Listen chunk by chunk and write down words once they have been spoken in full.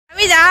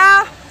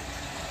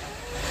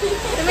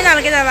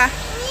ভালকে যাবা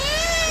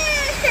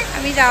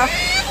আমি যাও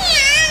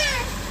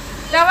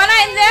যাবা না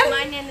এঞ্জেল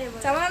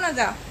যাবা না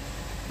যাও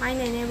মাই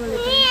নেনে বলে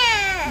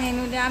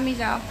নেনু দে আমি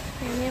যাও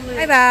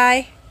বাই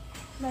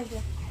বাই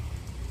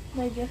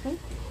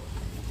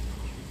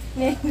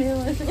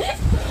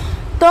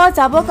তো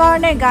যাব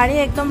কাৰণে গাড়ী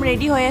একদম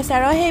ৰেডি হৈ আছে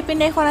আৰু সেই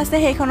পিনে এখন আছে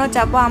সেইখনত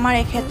যাব আমাৰ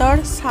এখেতৰ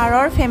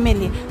ছাৰৰ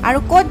ফেমিলি আৰু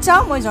ক'ত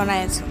যাওঁ মই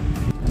জনাই আছো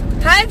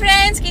হাই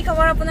ফ্ৰেণ্ডছ কি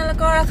খবৰ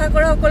আপোনালোকৰ আশা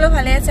কৰোঁ সকলো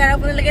ভালে আছে আৰু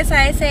আপোনালোকে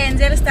চাই আছে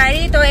এঞ্জেল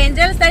ষ্টাৰী তো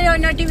এঞ্জেল ষ্টাৰী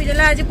অন্য এটি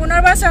ভিডিঅ'লৈ আজি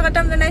পুনৰবাৰ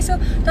স্বাগতম জনাইছোঁ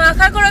তো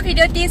আশা কৰোঁ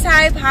ভিডিঅ'টি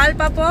চাই ভাল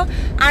পাব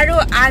আৰু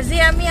আজি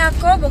আমি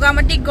আকৌ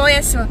বগামাটি গৈ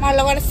আছোঁ আমাৰ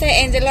লগত আছে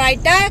এঞ্জেলৰ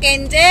আইতাক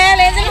এঞ্জেল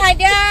এঞ্জেল হাই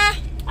দিয়া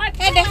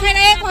এই দেখাই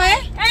নাই কয়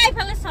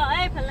এইফালে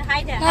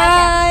হাই দে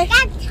হাই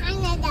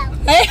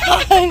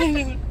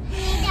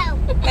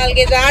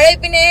ভালকে যা আৰু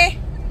এইপিনে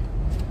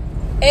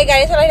এই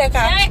গাড়ী চলাই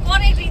থাকা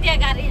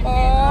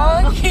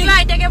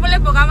আইতাকে বোলে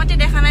বগামাটি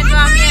দেখা নাই তো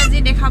আমি আজি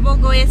দেখাব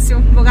গৈ আছো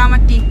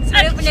বগামাটি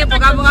চাৰিওপিনে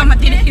বগা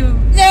মাটি দেখিব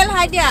জেল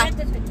হাই দিয়া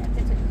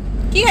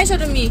কি খাইছ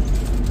তুমি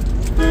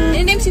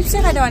এনে চিপছে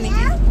খাই দেৱা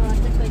নেকি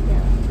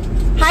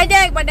হাই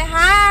দিয়া একবাৰ দে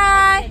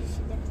হাই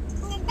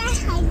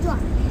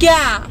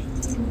কিয়া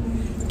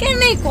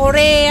কেনে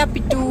কৰে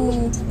আপিটো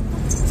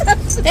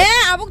এ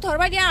আবুক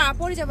ধৰবা দিয়া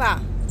পৰি যাবা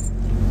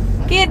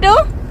কি এইটো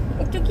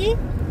এইটো কি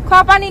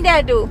খোৱা পানী দিয়া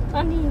এইটো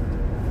পানী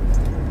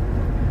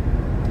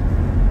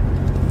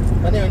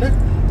পানী হয় না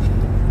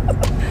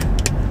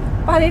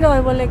পানী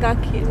নহয় বোলে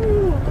গাখীৰ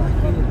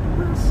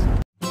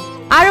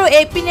আৰু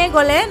এইপিনে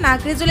গ'লে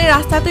নাগৰিজুলি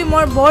ৰাস্তাটোই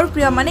মোৰ বৰ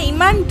প্ৰিয় মানে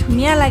ইমান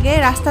ধুনীয়া লাগে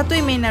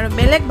ৰাস্তাটোই মেইন আৰু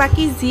বেলেগ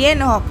বাকী যিয়ে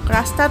নহওক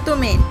ৰাস্তাটো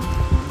মেইন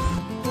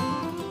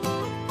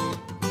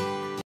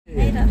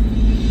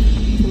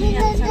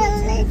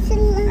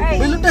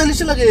বিলতে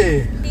হালিছে লাগে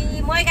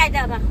মই গাই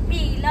দাও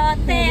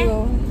বিলতে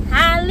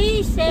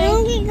হালিছে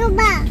কি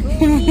কবা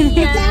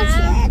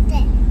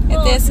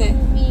এতে আছে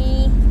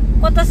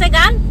কত আছে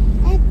গান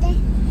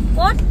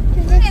কত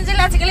এঞ্জেল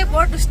আজিকালি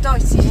বৰ দুষ্ট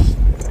হৈছে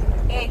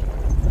এই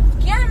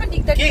কিয়া আমাৰ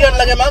দিগদাৰ কি গান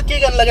লাগে মা কি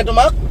গান লাগে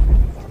তোমাক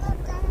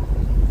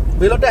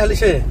বিলতে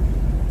হালিছে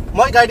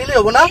মই গাই দিলি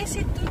হ'ব না এই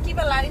সিটটো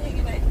কিবা লাৰি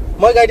থাকি নাই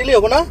মই গাই দিলি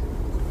হ'ব না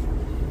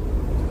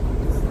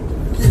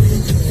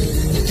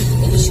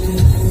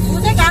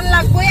মুতে গান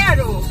লাগবই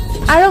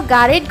আৰু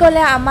গাড়ীত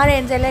গ'লে আমাৰ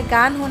এঞ্জেলে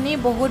গান শুনি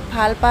বহুত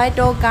ভাল পায়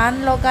তো গান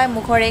লগাই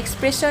মুখৰ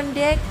এক্সপ্ৰেছন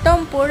দিয়ে একদম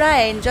পুৰা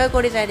এনজয়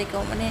কৰি যাই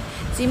দেখোঁ মানে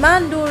যিমান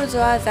দূৰ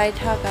যোৱা যাই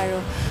থাক আৰু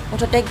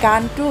মুঠতে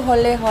গানটো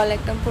হ'লে হ'ল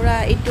একদম পুৰা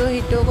ইটো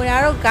সিটো কৰি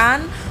আৰু গান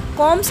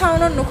কম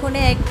চাউণ্ডত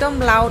নুশুনে একদম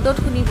লাউডত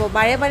শুনিব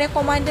বাৰে বাৰে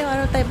কমাই দিয়ে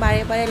আৰু তাই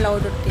বাৰে বাৰে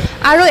লাউডত দিয়ে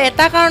আৰু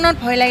এটা কাৰণত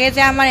ভয় লাগে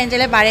যে আমাৰ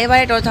এঞ্জেলে বাৰে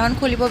বাৰে দৰ্জাখন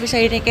খুলিব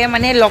বিচাৰি থাকে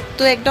মানে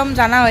লকটো একদম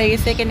জানা হৈ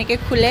গৈছে কেনেকৈ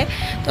খোলে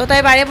তো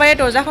তাই বাৰে বাৰে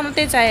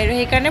দৰ্জাখনতে যায় আৰু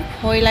সেইকাৰণে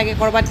ভয় লাগে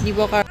ক'ৰবাত দিব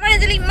কাৰণে আমাৰ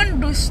এঞ্জেলে ইমান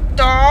দুষ্ট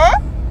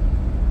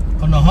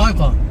নহয়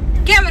ক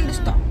কি ইমান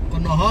দুষ্ট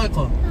নহয় ক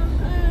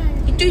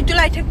ইটো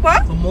লাই থাকিব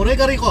মোৰে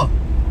গাড়ী ক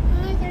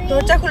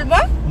দৰ্জা খুলিব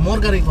মোৰ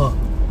গাড়ী ক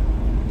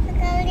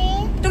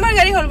তোমাৰ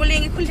গাড়ী হ'ল বুলি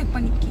খুলি থাকিব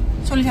নেকি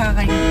চলি থাকা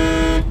গাড়ী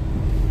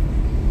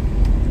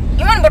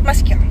ইমান বদমাছ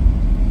কিয়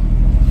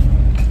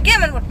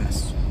ইমান বদমাছ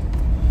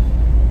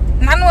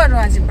নানো আৰু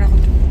আজিৰ পৰা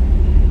কথা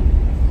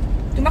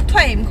তোমাক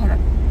থৈ আহিম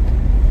ঘৰত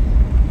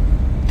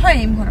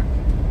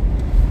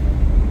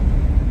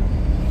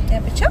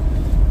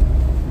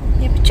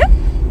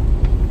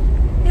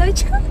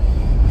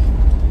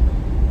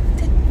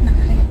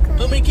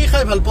তুমি কি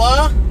খাই ভাল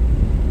পোৱা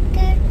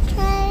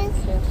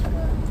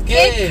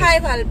কেক খাই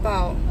ভাল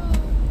পাওঁ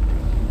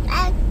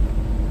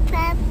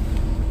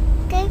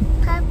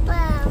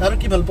আৰু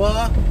কি ভাল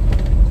পোৱা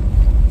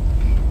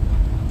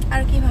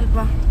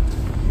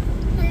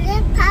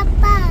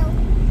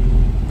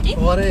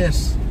ORS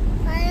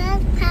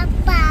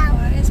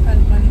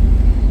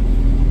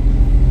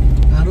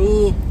আৰু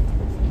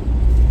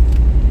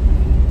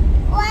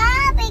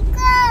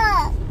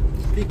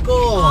পিকো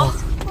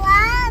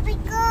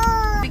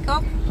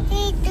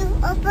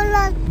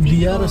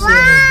বিয়াৰ আছে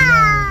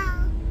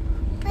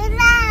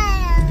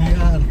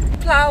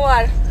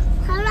ফ্লাৱাৰ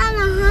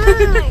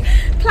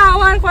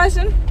ফ্লাৱাৰ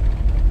কোৱাচোন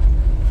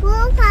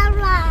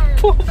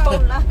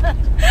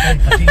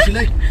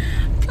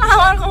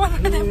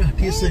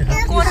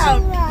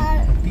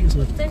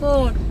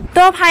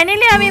তো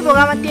ফাইনেলি আমি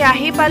বগামাটি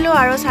আহি পালোঁ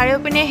আৰু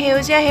চাৰিওপিনে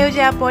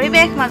সেউজীয়া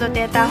পৰিৱেশ মাজতে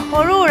এটা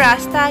সৰু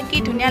ৰাস্তা কি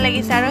ধুনীয়া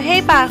লাগিছে আৰু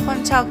সেই পাহাৰখন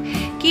চাওক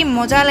কি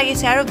মজা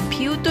লাগিছে আৰু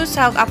ভিউটো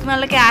চাওক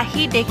আপোনালোকে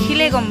আহি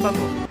দেখিলে গম পাব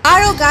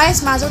আৰু গাইজ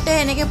মাজতে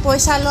এনেকৈ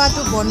পইচা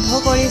লোৱাটো বন্ধ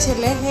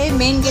কৰিছিলে সেই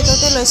মেইন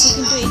গেটতে লৈছোঁ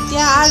কিন্তু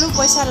এতিয়া আৰু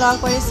পইচা লোৱা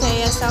কৰিছে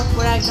এয়া চাওক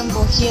পুৰা একদম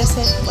বহি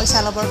আছে পইচা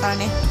ল'বৰ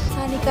কাৰণে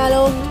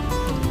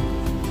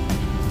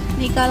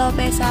নিকালো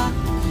পইচা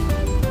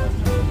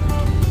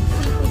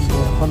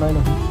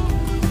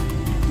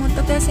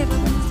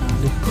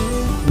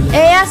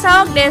এয়া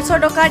চাওক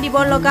 150 টকা দিব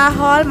লগা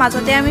হ'ল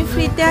মাজতে আমি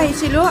ফ্ৰীতে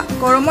আহিছিলোঁ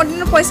গৰমৰ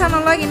দিনত পইচা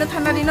নলয় কিন্তু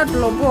ঠাণ্ডা দিনত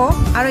ল'ব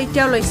আৰু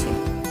এতিয়াও লৈছে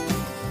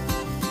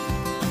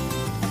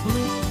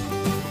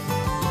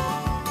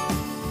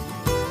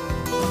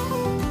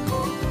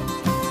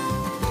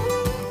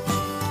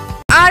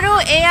আৰু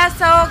এয়া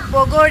চাওক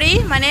বগৰী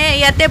মানে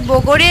ইয়াতে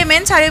বগৰীয়ে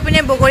মেইন চাৰিওপিনে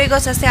বগৰী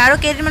গছ আছে আৰু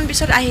কেইদিনমান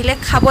পিছত আহিলে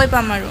খাবই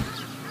পাম আৰু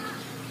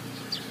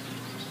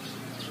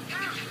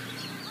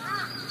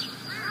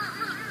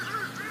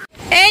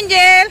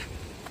এঞ্জেল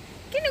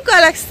কেনেকুৱা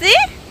লাগছি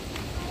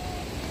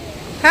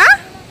হা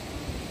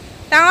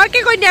ডাঙৰকে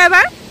কৈ দিয়া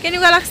এবাৰ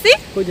কেনেকুৱা লাগছি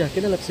কৈ দিয়া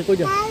কেনে লাগছে কৈ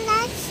দিয়া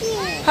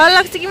ভাল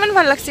লাগছি কিমান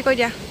ভাল লাগছি কৈ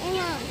দিয়া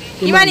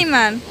ইমান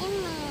ইমান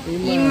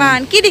ইমান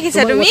কি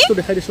দেখিছা তুমি ওয়াটছটো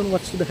দেখাই দিছোন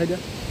ওয়াটছটো দেখাই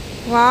দিয়া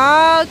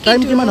ওয়াও টাইম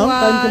কিমান হল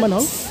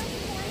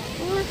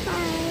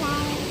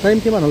টাইম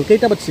কিমান হল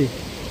কেইটা বাজছি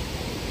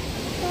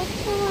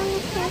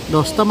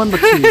 10টা মান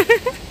বাজছি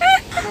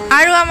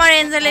আৰু আমাৰ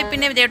এঞ্জেলে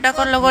পিনে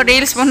দেউতাকৰ লগত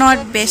ৰিলছ বনোৱাত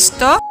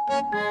ব্যস্ত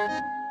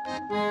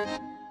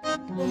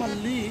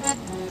মাল্লি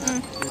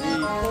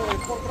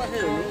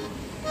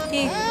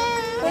কি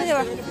কই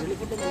যাবা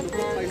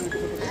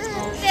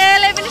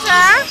এলে পিনে সা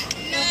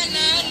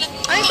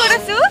আমি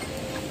কৰাছো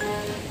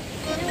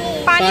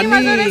পানী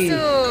মাজত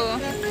আছো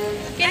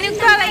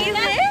কেনেকুৱা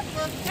লাগিছে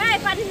এই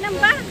পানী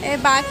নাম্বা এ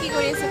বাকি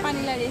কৰি আছে পানী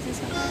লাৰি আছে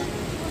সব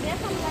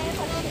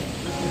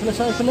এফালে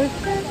চাই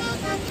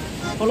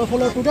এফালে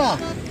ফলো টুডা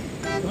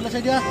এফালে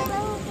চাই দিয়া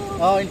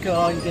ইনকে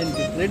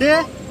ৰেডি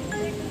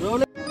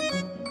রোল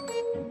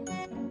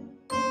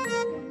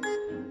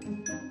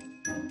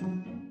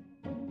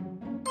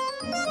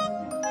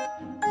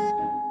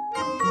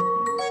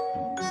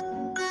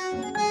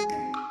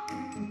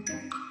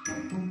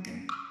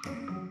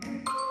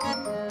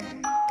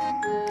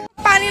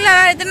पानी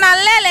लगा रहे थे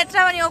नाले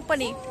लेट्रा बनी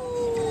ओपनी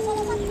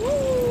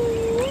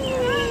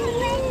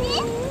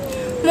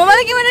मोबाइल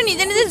की मैंने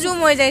नीचे नीचे जूम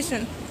हो जाए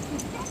सुन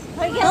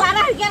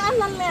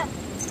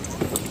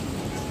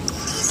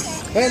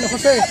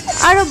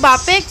আৰু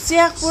বাপেক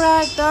জিয়াক পুৰা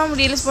একদম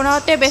ৰিলছ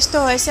বনাওতে ব্যস্ত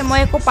হৈছে মই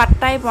একো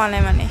পাত্তাই পোৱা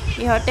নাই মানে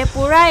ইহঁতে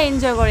পুৰা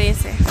এনজয় কৰি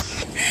আছে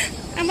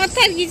আমার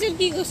তার কিছু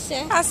কি করছে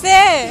আছে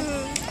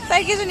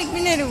তাই কিছু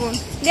নিকমিনে রুবুন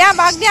দিয়া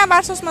বাগ দিয়া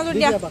বার চশমা জোর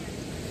দিয়া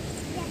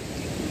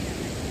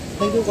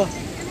থ্যাংক ইউ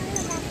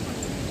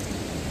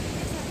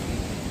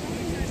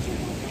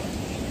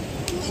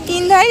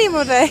তিন ধাই দিব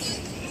তাই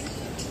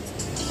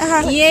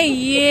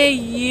ইয়ে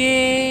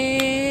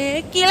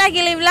কি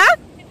লাগিল এইবিলাক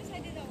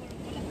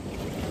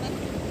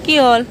কি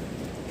হল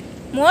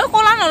মই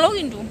কলা নলো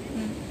কিন্তু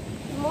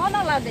মন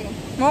আলা দে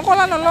মই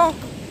কলা নলো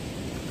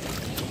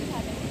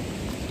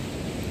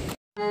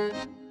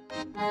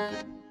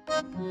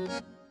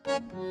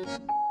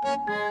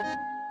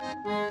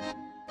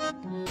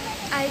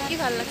আই কি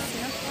ভাল লাগছে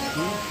না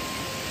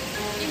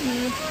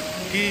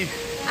কি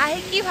আই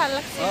কি ভাল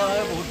লাগছে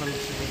বহুত ভাল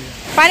লাগছে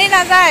পানি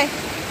না যায়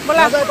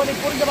বলা যায় পানি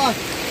পড়ে যাবা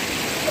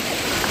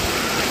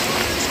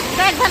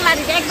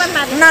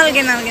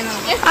নালগে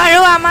আৰু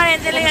আমাৰ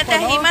এজেলে ইয়াতে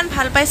ইমান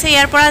ভাল পাইছে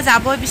ইয়াৰ পৰা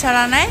যাব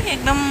বিচৰা নাই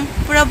একদম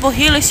পুৰা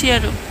বহি লৈছি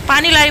আৰু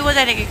পানী লাৰিব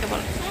যায় থাকে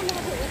কেৱল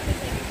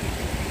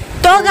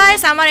তো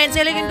গাইস আমাৰ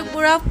এজেলে কিন্তু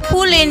পুৰা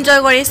ফুল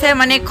এনজয় কৰিছে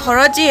মানে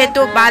ঘৰত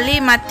যিহেতু বালি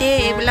মাটি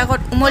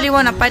এইবিলাকত উমলিব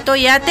নাপায় তো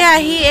ইয়াতে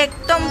আহি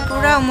একদম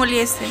পুৰা উমলি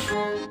আছে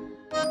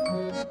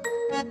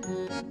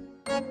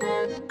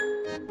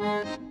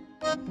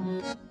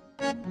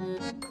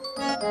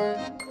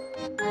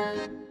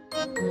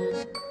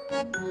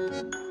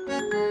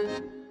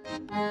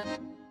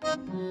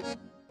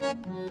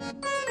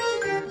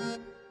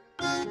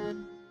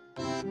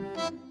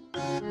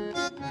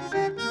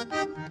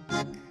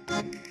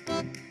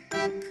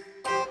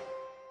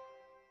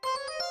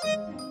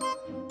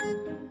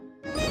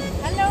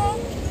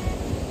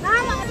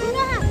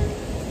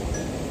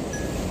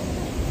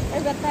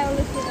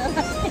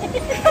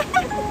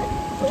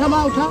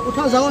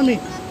उठा जाओ আমি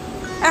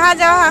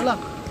যাও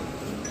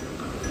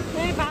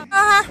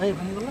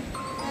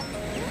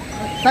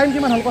টাইম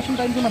কিমান হল কোন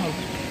টাইম কিমান হল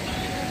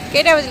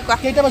কেইটা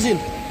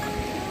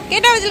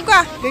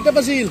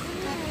বাজিল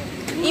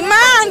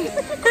ইমান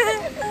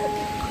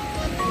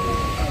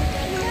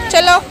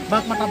চলো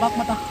বাক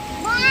মাতা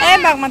এ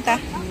বাক মাতা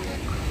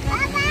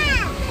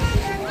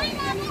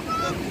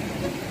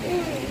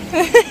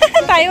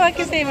তাইও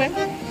আকিছে এবার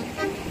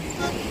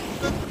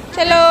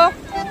চলো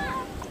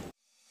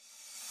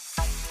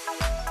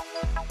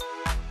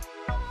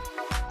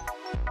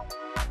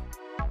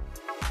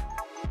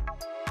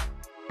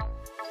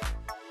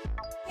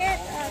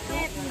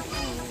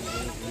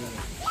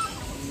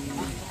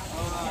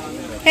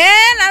হে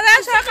নাজা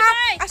সকা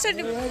আসে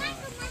দিব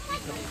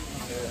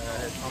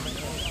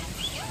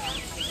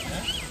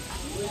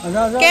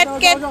কেট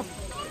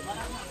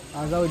आ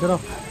जाओ इधर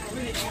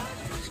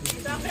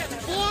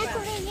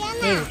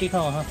ए रोटी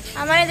खाओ हां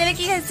আমারে দিলে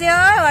কি খাইছে ও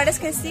ওয়ারেস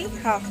খাইছি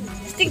খাও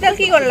স্টিক ডাল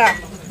কি করলা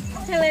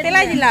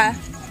তেলাই দিলা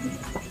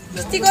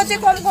স্টিক হচ্ছে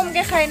কম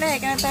কে খাই না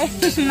এখানে তাই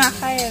না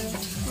খায় আর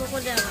বকো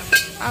দে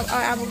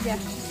আবু যা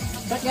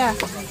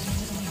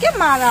কে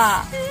মারা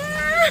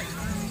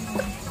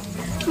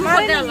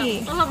মারে নি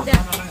অলপ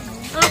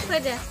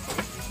খাই দে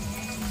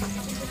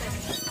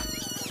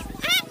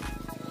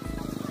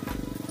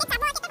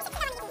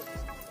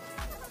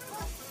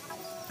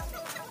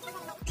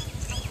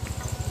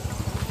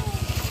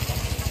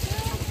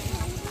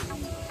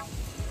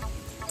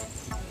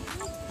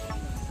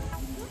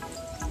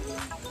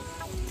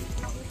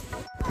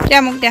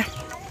দিয়া মোক দিয়া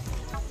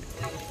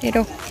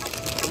এইটো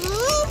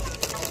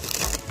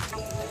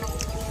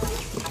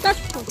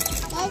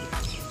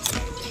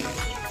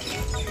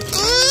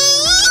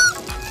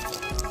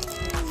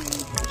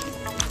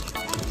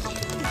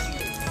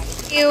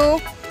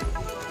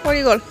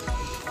পৰি গ'ল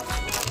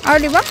আৰু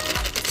দিব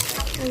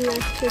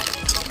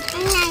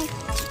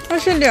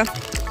আছিল দিয়ক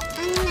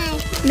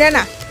দে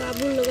না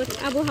বাবুৰ লগত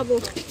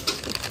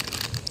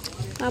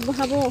আবু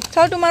হাবো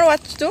চাও তোমাৰ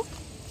ৱাটছটো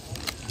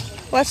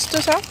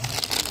চাও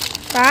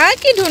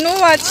কি ধুনু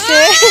ৱাটছে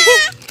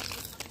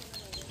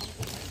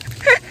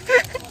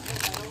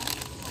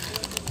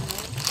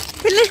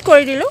ফিনিশ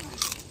কৰি দিলো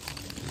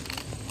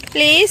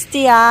প্লিজ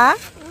দিয়া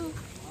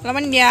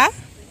অলপমান দিয়া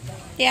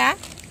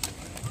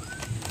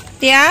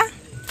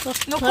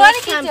নোখোৱা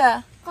নেকি এতিয়া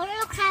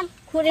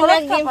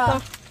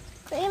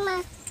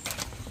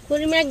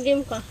খুৰীমাক দিম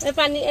ক এই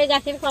পানী এই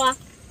গাখীৰ খোৱা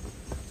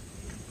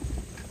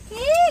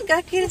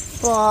গাখীৰ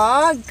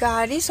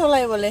গাড়ী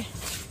চলাই বোলে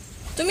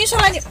তুমি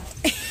চলাই দিবা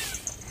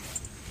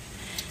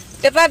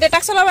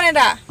দেতাক চলাব নে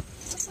দা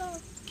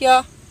কিয়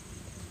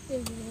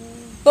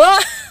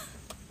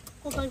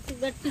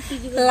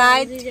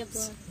লাইট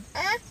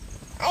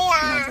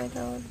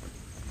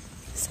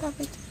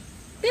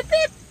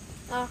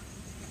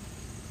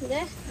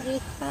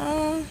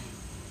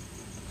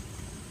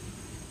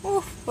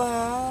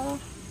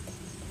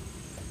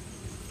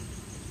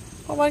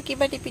কবাৰ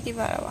কিবা টিপি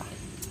দিবা ৰবা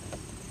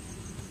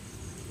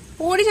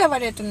পৰি যাবা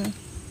দে তুমি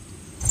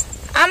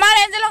আমাৰ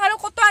এঞ্জেলক আৰু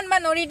কত আনবা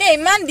নৰি দে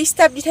ইমান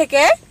ডিস্টাৰ্ব দি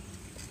থাকে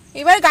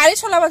এবাৰ গাড়ী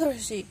চলাব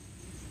ধৰিছি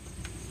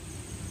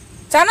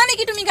জানা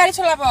নেকি তুমি গাড়ী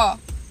চলাব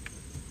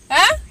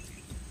হ্যাঁ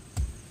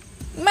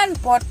ইমান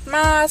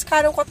বদমাছ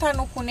কাৰো কথা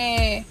নুশুনে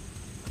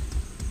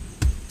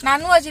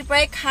নানু আজিৰ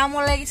পৰাই খাম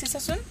লাগিছে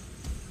চাচোন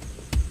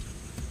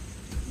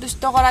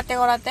দুষ্ট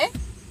কৰাতে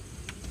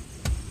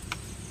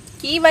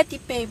কি বা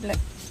টিপে এইবিলাক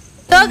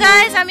তো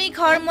গাইজ আমি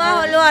ঘৰমুৱা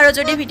হলো আৰু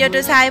যদি ভিডিওটো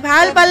চাই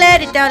ভাল পালে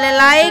তেতিয়াহলে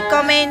লাইক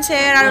কমেন্ট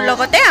শেয়াৰ আৰু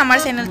লগতে আমাৰ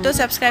চেনেলটো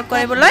সাবস্ক্ৰাইব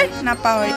কৰিবলৈ নাপাহৰি